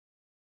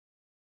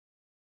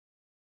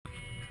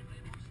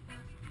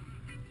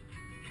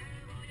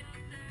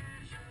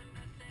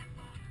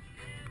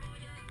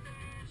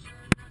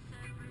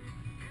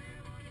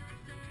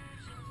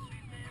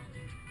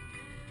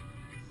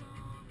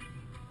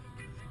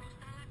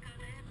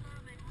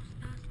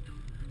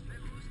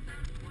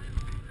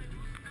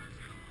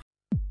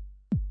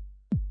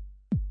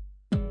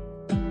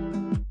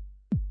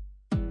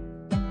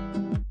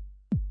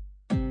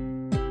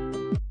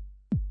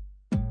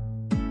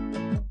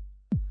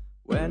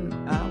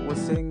was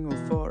single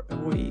for a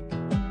week.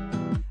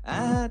 I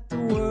had the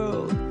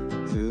world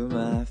to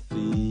my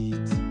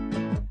feet.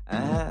 I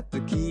had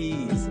the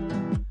keys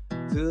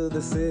to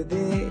the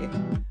city.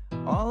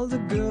 All the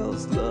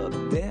girls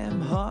looked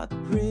damn hot,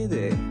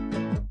 pretty.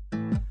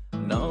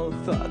 No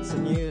thoughts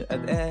on you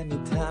at any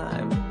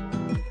time.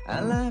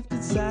 I laughed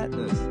at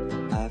sadness,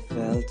 I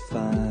felt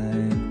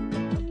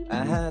fine.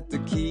 I had the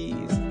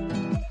keys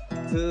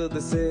to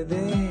the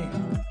city.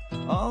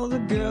 All the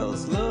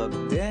girls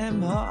looked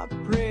damn hot,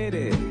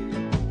 pretty.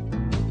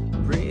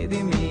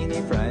 Pretty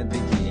mini fried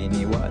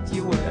bikini, what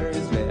you wear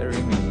is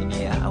very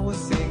meany. I was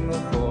single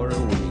for a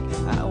week,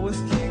 I was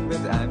king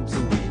but I'm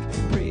too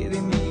weak. Pretty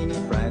mini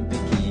fried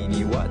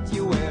bikini, what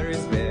you wear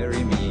is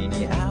very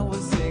meany. I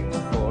was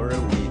single for a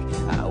week,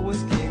 I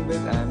was king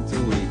but I'm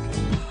too weak.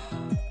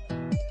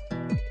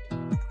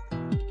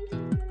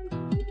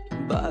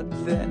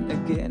 But then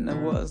again I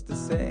was the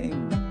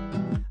same.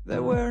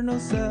 There were no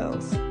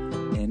cells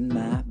in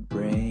my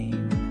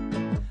brain.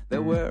 They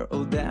were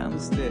all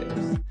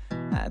downstairs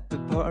at the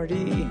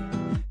party,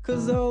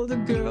 'cause all the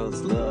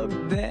girls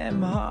looked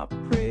damn hot,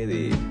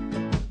 pretty.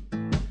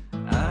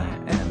 I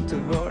am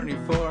too horny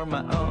for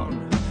my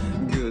own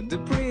good. The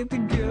pretty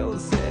girl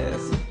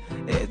says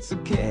it's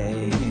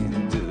okay,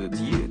 dude,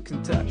 you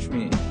can touch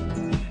me,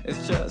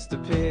 it's just a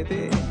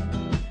pity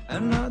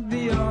I'm not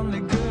the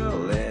only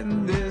girl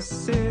in this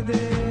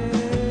city.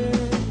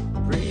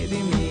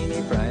 Pretty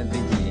mini fried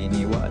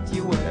bikini, what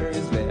you wear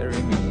is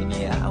very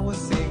meany. I was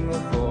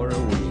single for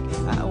a week,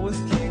 I was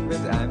king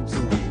but I'm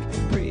too weak.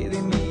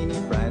 Pretty mini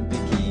fried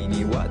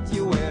bikini, what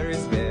you wear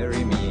is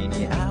very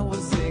meany. I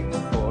was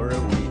single for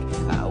a week,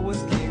 I was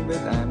king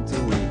but I'm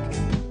too weak.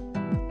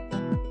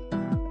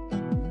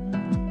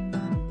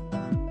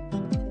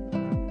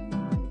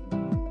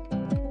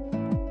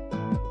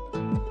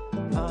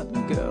 Hot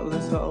girl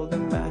is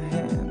holding my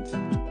hand.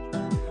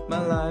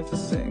 My life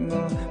is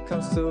single,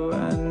 comes to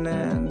an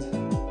end.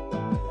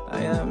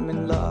 I am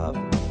in love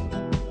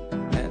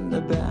and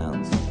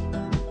abound.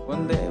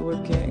 One day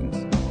we're kings,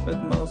 but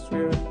most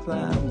we're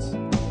clowns.